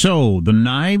 So the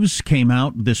knives came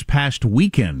out this past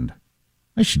weekend.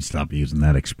 I should stop using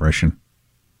that expression.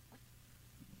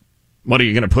 What, are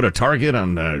you going to put a target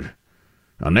on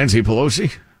Nancy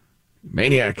Pelosi?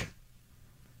 Maniac.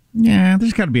 Yeah,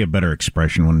 there's got to be a better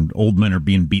expression when old men are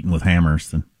being beaten with hammers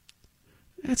than...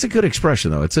 That's a good expression,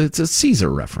 though. It's a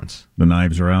Caesar reference. The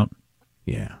knives are out?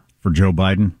 Yeah. For Joe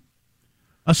Biden?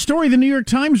 A story the New York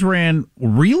Times ran.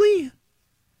 Really?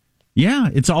 Yeah,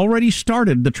 it's already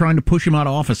started. They're trying to push him out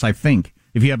of office, I think.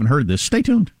 If you haven't heard this, stay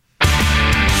tuned.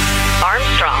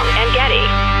 Armstrong and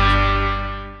Getty.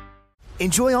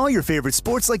 Enjoy all your favorite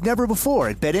sports like never before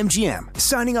at BetMGM.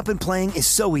 Signing up and playing is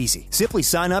so easy. Simply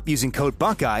sign up using code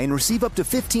Buckeye and receive up to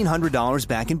 $1,500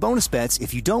 back in bonus bets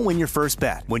if you don't win your first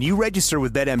bet. When you register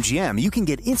with BetMGM, you can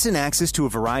get instant access to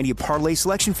a variety of parlay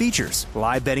selection features,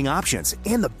 live betting options,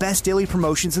 and the best daily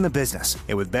promotions in the business.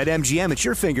 And with BetMGM at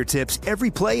your fingertips, every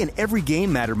play and every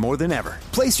game matter more than ever.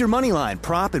 Place your moneyline,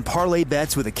 prop, and parlay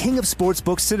bets with the king of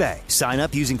sportsbooks today. Sign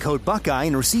up using code Buckeye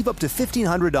and receive up to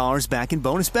 $1,500 back in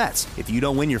bonus bets if you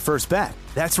don't win your first bet.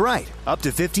 That's right, up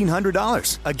to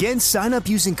 $1,500. Again, sign up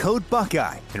using code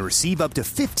Buckeye and receive up to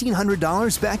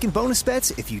 $1,500 back in bonus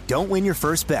bets if you don't win your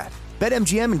first bet.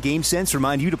 BetMGM and GameSense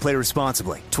remind you to play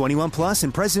responsibly. 21 plus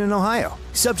and present in Ohio.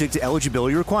 Subject to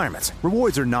eligibility requirements.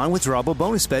 Rewards are non-withdrawable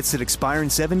bonus bets that expire in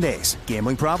 7 days.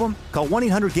 Gambling problem? Call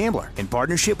 1-800-GAMBLER in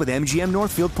partnership with MGM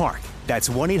Northfield Park. That's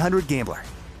 1-800-GAMBLER.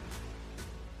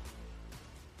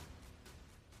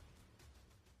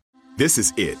 This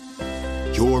is it.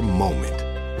 your moment.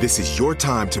 This is your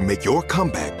time to make your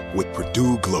comeback with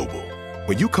Purdue Global.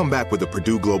 When you come back with a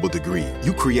Purdue Global degree,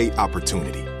 you create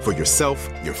opportunity for yourself,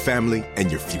 your family,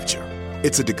 and your future.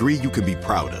 It's a degree you can be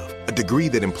proud of, a degree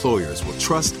that employers will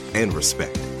trust and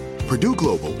respect. Purdue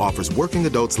Global offers working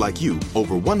adults like you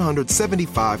over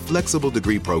 175 flexible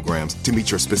degree programs to meet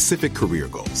your specific career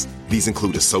goals. These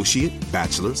include associate,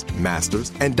 bachelor's,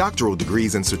 master's, and doctoral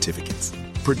degrees and certificates.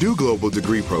 Purdue Global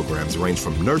degree programs range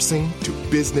from nursing to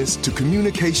business to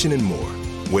communication and more.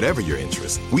 Whatever your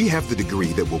interest, we have the degree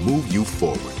that will move you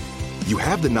forward. You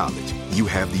have the knowledge, you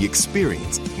have the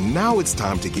experience. Now it's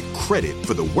time to get credit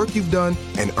for the work you've done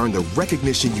and earn the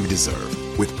recognition you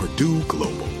deserve with Purdue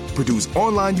Global, Purdue's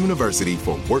online university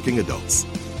for working adults.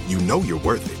 You know you're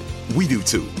worth it. We do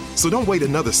too. So don't wait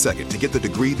another second to get the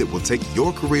degree that will take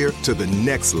your career to the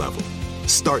next level.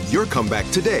 Start your comeback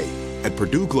today at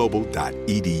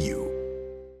purdueglobal.edu.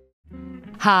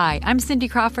 Hi, I'm Cindy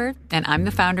Crawford, and I'm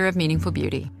the founder of Meaningful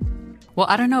Beauty. Well,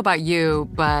 I don't know about you,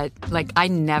 but, I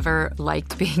never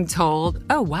liked being told,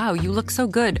 oh, wow, you look so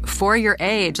good for your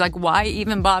age. Why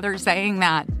even bother saying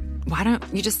that? Why don't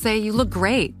you just say you look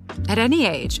great at any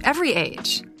age, every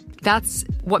age? That's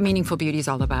what Meaningful Beauty is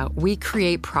all about. We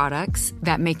create products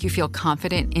that make you feel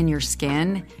confident in your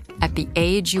skin at the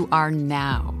age you are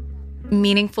now.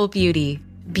 Meaningful Beauty.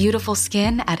 Beautiful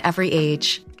skin at every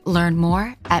age. Learn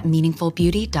more at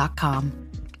meaningfulbeauty.com.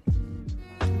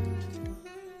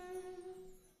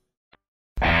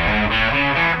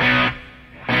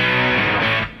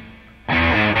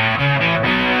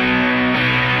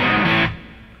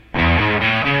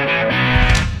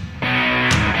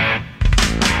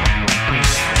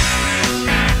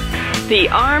 The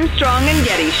Armstrong and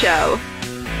Getty Show.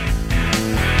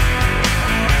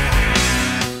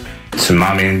 So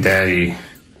Mommy and Daddy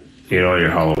ate all your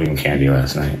Halloween candy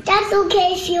last night. That's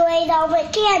okay if you ate all the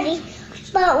candy,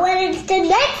 but when it's the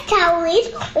next Halloween,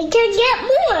 we can get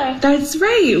more. That's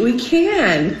right, we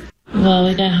can. Well,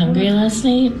 we got hungry last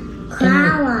night,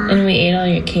 and we ate all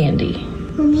your candy.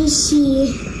 Let me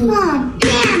see. Oh,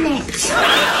 damn it.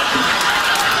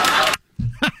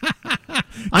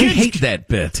 I hate that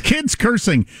bit. Kids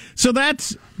cursing. So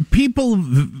that's people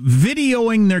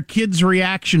videoing their kids'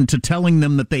 reaction to telling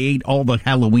them that they ate all the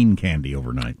Halloween candy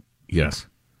overnight. Yes.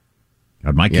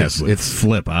 God, my kids would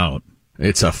flip out.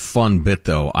 It's a fun bit,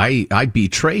 though. I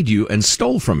betrayed you and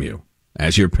stole from you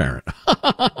as your parent.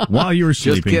 While you were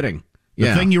sleeping. Just kidding.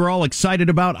 The thing you were all excited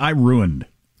about, I ruined.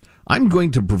 I'm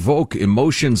going to provoke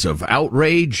emotions of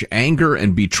outrage, anger,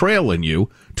 and betrayal in you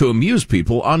to amuse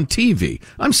people on TV.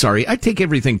 I'm sorry, I take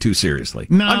everything too seriously.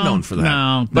 I'm known for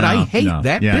that. But I hate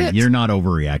that bit. You're not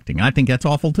overreacting. I think that's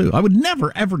awful, too. I would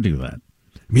never, ever do that.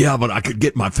 Yeah, but I could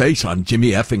get my face on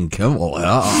Jimmy effing Kimmel.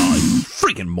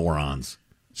 Freaking morons.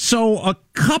 So a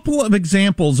couple of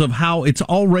examples of how it's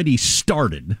already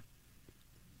started.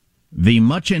 The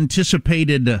much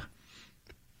anticipated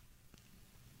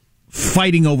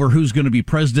fighting over who's going to be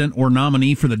president or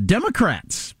nominee for the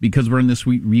Democrats, because we're in this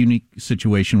unique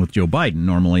situation with Joe Biden.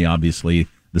 Normally, obviously,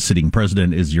 the sitting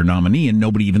president is your nominee, and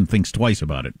nobody even thinks twice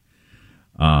about it.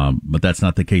 But that's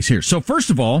not the case here. So first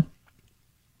of all,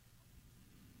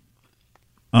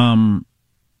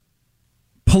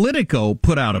 Politico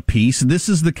put out a piece. This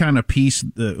is the kind of piece,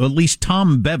 at least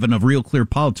Tom Bevan of Real Clear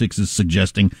Politics is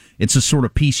suggesting it's a sort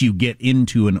of piece you get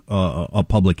into a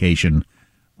publication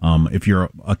if you're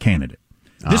a candidate.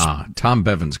 Tom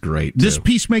Bevan's great, too. This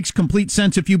piece makes complete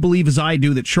sense if you believe, as I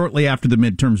do, that shortly after the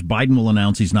midterms, Biden will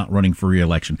announce he's not running for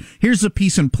re-election. Here's a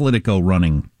piece in Politico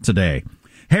running today.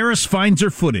 Harris finds her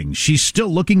footing. She's still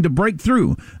looking to break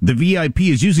through. The VIP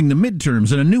is using the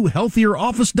midterms and a new, healthier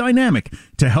office dynamic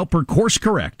to help her course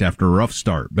correct after a rough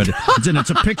start. But it's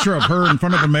a picture of her in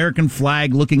front of American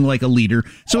flag looking like a leader.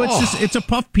 So it's a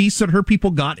puff piece that her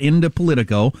people got into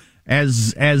Politico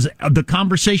as the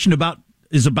conversation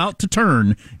is about to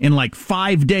turn in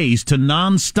 5 days to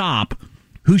nonstop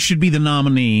who should be the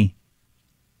nominee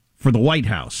for the White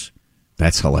House.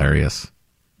 That's hilarious.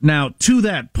 Now, to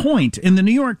that point, in the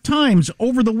New York Times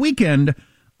over the weekend,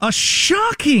 a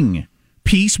shocking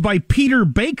piece by Peter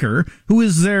Baker, who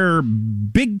is their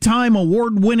big-time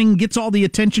award-winning, gets all the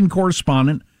attention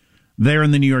correspondent there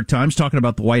in the New York Times, talking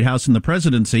about the White House and the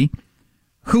presidency,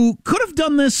 who could have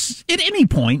done this at any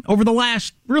point over the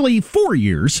last, really, 4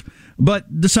 years,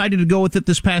 but decided to go with it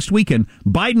this past weekend.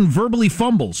 Biden verbally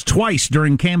fumbles twice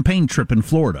during campaign trip in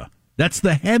Florida. That's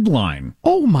the headline.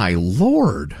 Oh, my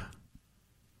Lord.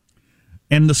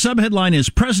 And the subheadline is,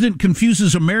 President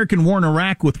confuses American war in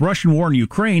Iraq with Russian war in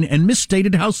Ukraine and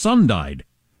misstated how son died.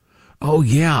 Oh,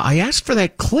 yeah. I asked for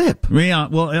that clip. Yeah,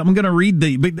 well, I'm going to read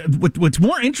what's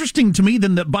more interesting to me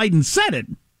than that Biden said it,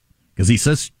 because he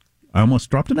says, I almost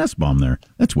dropped an S-bomb there.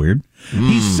 That's weird.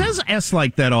 He says S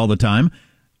like that all the time.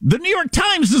 The New York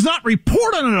Times does not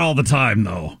report on it all the time,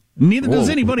 though. Neither does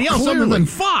anybody else other than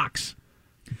Fox.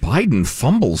 Biden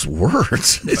fumbles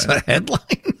words is a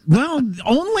headline. Well,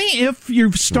 only if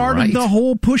you've started the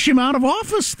whole push him out of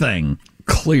office thing.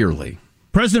 Clearly.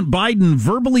 President Biden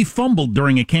verbally fumbled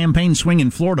during a campaign swing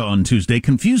in Florida on Tuesday,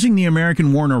 confusing the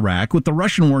American war in Iraq with the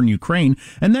Russian war in Ukraine,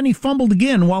 and then he fumbled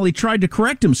again while he tried to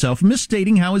correct himself,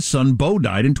 misstating how his son Beau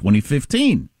died in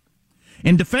 2015.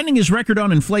 In defending his record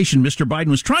on inflation, Mr. Biden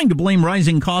was trying to blame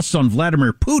rising costs on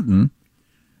Vladimir Putin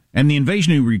and the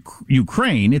invasion of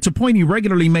Ukraine. It's a point he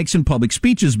regularly makes in public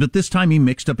speeches, but this time he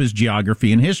mixed up his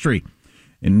geography and history.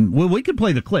 And well, we could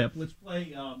play the clip. Let's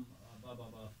play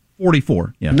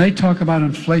 44. Yeah. When they talk about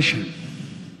inflation,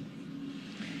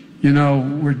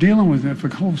 we're dealing with it for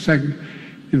a whole second.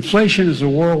 Inflation is a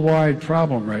worldwide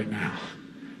problem right now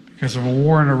because of a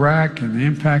war in Iraq and the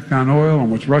impact on oil and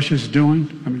what Russia's doing.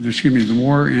 The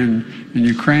war in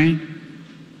Ukraine.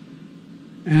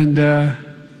 And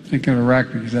thinking of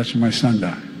Iraq because that's where my son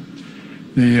died.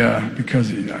 Because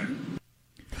he died.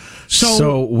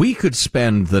 So we could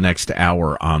spend the next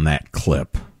hour on that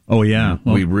clip. Oh, yeah.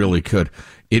 Well, we really could.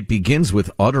 It begins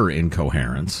with utter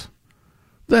incoherence,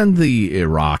 then the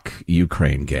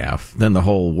Iraq-Ukraine gaffe, then the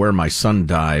whole where my son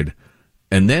died,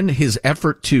 and then his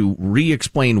effort to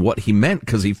re-explain what he meant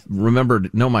because he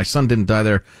remembered, no, my son didn't die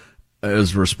there,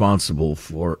 is responsible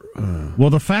for...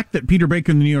 Well, the fact that Peter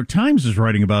Baker in the New York Times is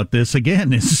writing about this,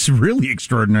 again, is really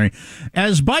extraordinary.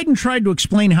 As Biden tried to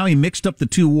explain how he mixed up the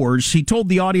two wars, he told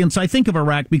the audience, I think of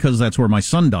Iraq because that's where my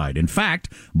son died. In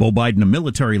fact, Beau Biden, a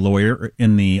military lawyer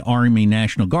in the Army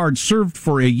National Guard, served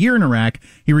for a year in Iraq.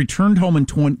 He returned home in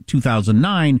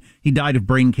 2009. He died of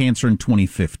brain cancer in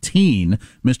 2015.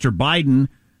 Mr. Biden,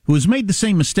 who has made the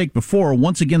same mistake before,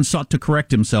 once again sought to correct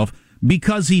himself.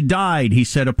 Because he died, he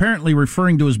said, apparently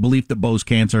referring to his belief that Beau's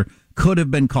cancer could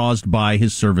have been caused by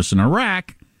his service in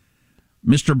Iraq.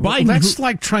 Mr. Biden... Well, that's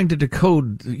like trying to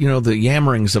decode, the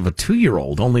yammerings of a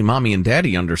 2-year-old. Only mommy and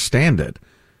daddy understand it.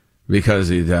 Because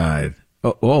he died.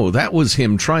 Oh, that was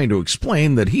him trying to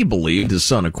explain that he believed his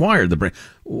son acquired the brain.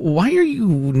 Why are you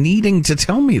needing to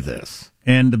tell me this?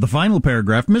 And the final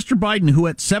paragraph, Mr. Biden, who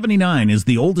at 79 is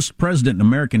the oldest president in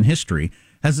American history...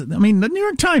 the New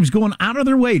York Times going out of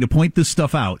their way to point this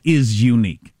stuff out is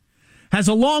unique. Has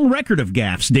a long record of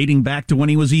gaffes dating back to when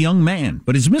he was a young man,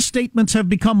 but his misstatements have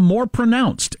become more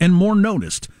pronounced and more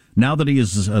noticed now that he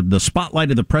is the spotlight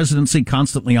of the presidency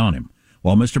constantly on him.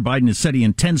 While Mr. Biden has said he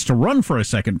intends to run for a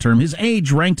second term, his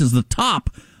age ranked as the top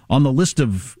on the list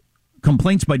of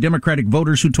complaints by Democratic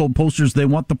voters who told pollsters they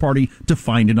want the party to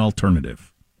find an alternative.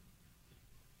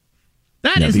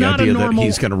 That is not a normal... The idea that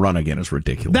he's going to run again is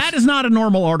ridiculous. That is not a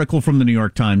normal article from the New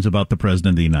York Times about the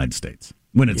President of the United States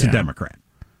when it's a Democrat.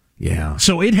 Yeah.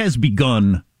 So it has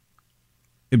begun...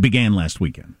 It began last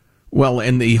weekend. Well,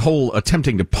 and the whole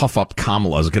attempting to puff up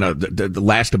Kamala is going to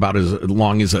last about as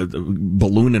long as a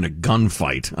balloon in a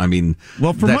gunfight.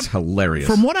 That's hilarious.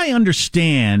 From what I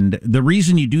understand, the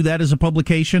reason you do that as a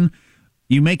publication...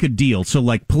 You make a deal. So,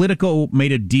 like, Politico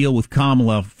made a deal with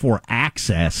Kamala for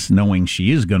access, knowing she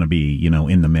is going to be,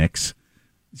 in the mix.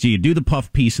 So you do the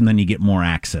puff piece, and then you get more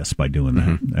access by doing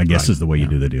that. Mm-hmm. I guess is the way you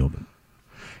do the deal.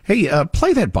 Hey,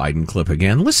 play that Biden clip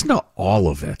again. Listen to all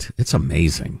of it. It's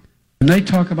amazing. When they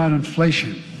talk about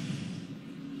inflation,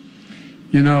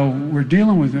 we're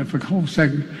dealing with it for a whole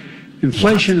second.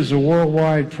 Inflation is a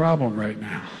worldwide problem right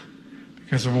now.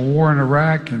 Because of a war in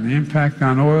Iraq and the impact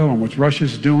on oil and what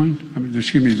Russia's doing.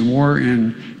 The war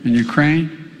in Ukraine.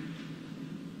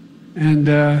 And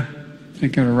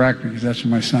thinking of Iraq because that's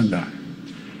where my son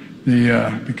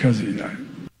died. Because he died.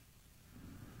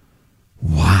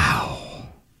 Wow.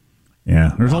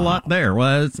 Yeah, there's a lot there.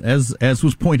 Well, as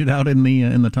was pointed out in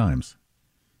the Times.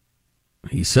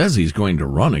 He says he's going to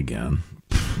run again.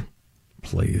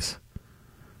 Please.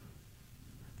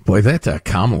 Boy, that's a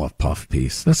Kamala puff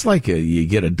piece. That's like you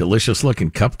get a delicious-looking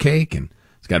cupcake, and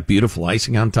it's got beautiful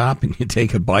icing on top, and you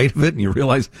take a bite of it, and you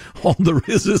realize all there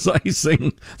is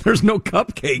icing. There's no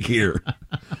cupcake here.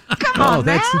 Come on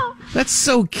now. That's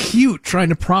so cute, trying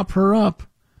to prop her up.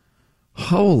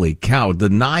 Holy cow, the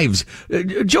knives.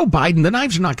 Joe Biden, the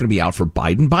knives are not going to be out for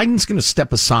Biden. Biden's going to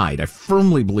step aside. I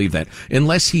firmly believe that.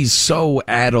 Unless he's so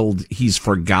addled, he's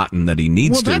forgotten that he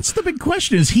needs to. Well, that's the big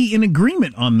question. Is he in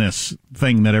agreement on this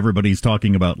thing that everybody's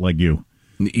talking about like you?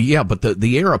 Yeah, but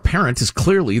the heir apparent is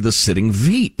clearly the sitting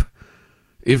Veep.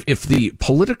 If the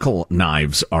political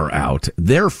knives are out,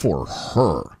 they're for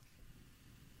her.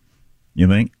 You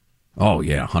think? Oh,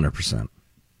 yeah, 100%.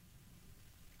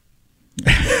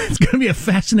 It's going to be a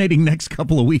fascinating next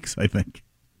couple of weeks, I think.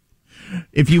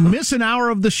 If you miss an hour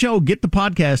of the show, get the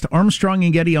podcast, Armstrong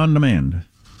and Getty On Demand.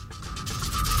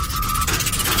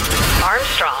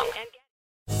 Armstrong.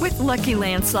 With Lucky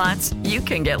Land Slots, you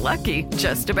can get lucky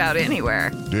just about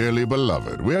anywhere. Dearly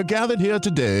beloved, we are gathered here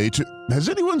today to... Has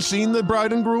anyone seen the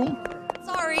bride and groom?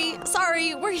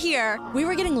 Sorry, we're here. We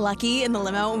were getting lucky in the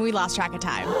limo and we lost track of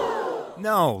time.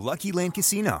 No, Lucky Land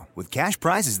Casino, with cash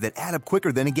prizes that add up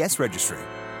quicker than a guest registry.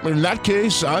 In that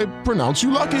case, I pronounce you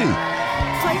lucky.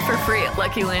 Play for free at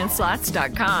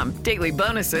LuckyLandSlots.com. Daily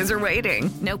bonuses are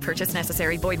waiting. No purchase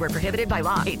necessary. Void where prohibited by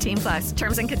law. 18+.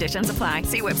 Terms and conditions apply.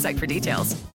 See website for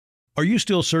details. Are you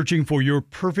still searching for your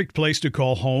perfect place to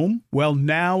call home? Well,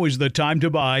 now is the time to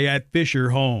buy at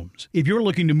Fisher Homes. If you're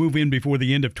looking to move in before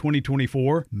the end of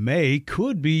 2024, May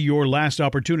could be your last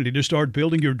opportunity to start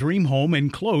building your dream home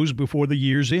and close before the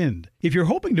year's end. If you're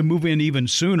hoping to move in even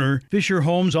sooner, Fisher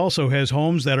Homes also has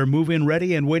homes that are move-in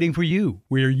ready and waiting for you,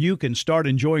 where you can start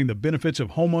enjoying the benefits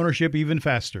of homeownership even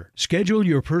faster. Schedule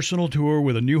your personal tour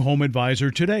with a new home advisor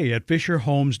today at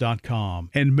FisherHomes.com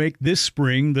and make this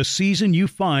spring the season you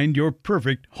find your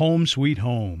perfect home sweet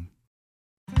home.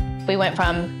 We went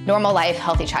from normal life,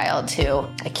 healthy child to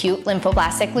acute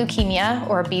lymphoblastic leukemia,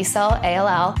 or B-cell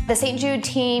ALL. The St. Jude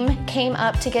team came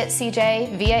up to get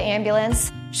CJ via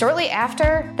ambulance. Shortly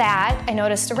after that, I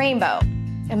noticed a rainbow.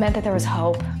 It meant that there was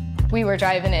hope. We were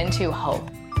driving into hope.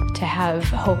 To have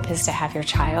hope is to have your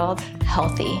child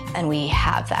healthy, and we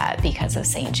have that because of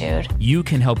St. Jude. You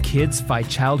can help kids fight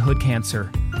childhood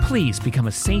cancer. Please become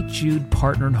a St. Jude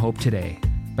Partner in Hope today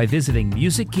by visiting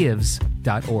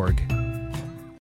musicgives.org.